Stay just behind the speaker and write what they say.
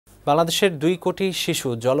বাংলাদেশের 2 কোটি শিশু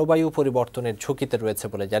জলবায়ু পরিবর্তনের ঝুঁকিতে রয়েছে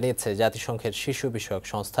বলে জানিয়েছে জাতিসংঘের শিশু বিষয়ক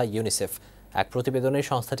সংস্থা ইউনিসেফ। এক প্রতিবেদনে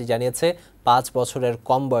সংস্থাটি জানিয়েছে 5 বছরের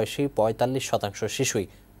কম বয়সী 45% শিশুই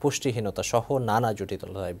পুষ্টিহীনতা সহ নানা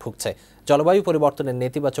জটিলতায় ভুগছে। জলবায়ু পরিবর্তনের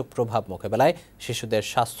নেতিবাচক প্রভাব মোকাবেলায় শিশুদের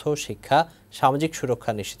স্বাস্থ্য, শিক্ষা, সামাজিক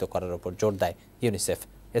সুরক্ষা নিশ্চিত করার উপর জোর দেয় ইউনিসেফ।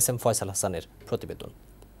 এস.এম. ফয়সাল হাসানের প্রতিবেদন।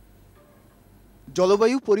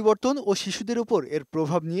 জলবায়ু পরিবর্তন ও শিশুদের উপর এর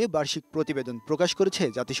প্রভাব নিয়ে বার্ষিক প্রতিবেদন প্রকাশ করেছে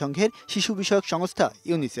জাতিসংঘের শিশু বিষয়ক সংস্থা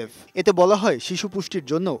ইউনিসেফ। এতে বলা হয়, শিশু পুষ্টির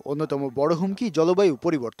জন্য অন্যতম বড় হুমকি জলবায়ু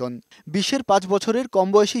পরিবর্তন। বিশ্বের 5 বছরের কম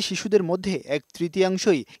বয়সী শিশুদের মধ্যে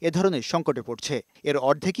 1/3 এ ধরনের সংকটে পড়ছে। এর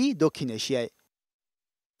অর্ধেকই দক্ষিণ এশিয়ায়।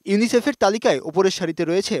 ইউনিসেফের তালিকায় ওপরের সারিতে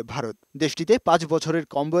রয়েছে ভারত। দেশটিতে 5 বছরের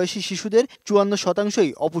কম বয়সী শিশুদের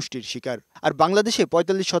 54%ই অপুষ্টির শিকার। আর বাংলাদেশে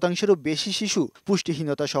 45%-এরও বেশি শিশু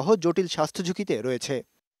পুষ্টিহীনতা সহ জটিল স্বাস্থ্য ঝুঁকিতে রয়েছে।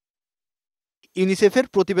 ইউনিসেফের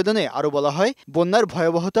প্রতিবেদনে আরও বলা হয়, বন্যার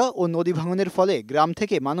ভয়াবহতা ও নদী ভাঙনের ফলে গ্রাম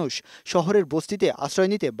থেকে মানুষ শহরের বস্তিতে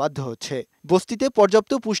আশ্রয় নিতে বাধ্য হচ্ছে। বস্তিতে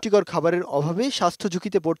পর্যাপ্ত পুষ্টিকর খাবারের অভাবে স্বাস্থ্য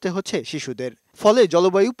ঝুঁকিতে পড়তে হচ্ছে শিশুদের। ফলে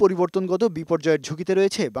জলবায়ু পরিবর্তনগত বিপর্যয়ের ঝুঁকিতে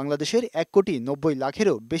রয়েছে বাংলাদেশের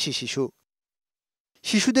 1,90,00,000-এরও বেশি শিশু।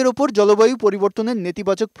 শিশুদের ওপর জলবায়ু পরিবর্তনের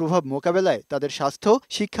নেতিবাচক প্রভাব মোকাবেলায় তাদের স্বাস্থ্য,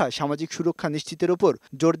 শিক্ষা, সামাজিক সুরক্ষা নিশ্চিতের ওপর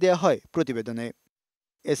জোর দেওয়া হয় প্রতিবেদনে।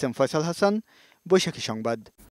 এস.এম. ফয়সাল হাসান, বৈশাখী সংবাদ।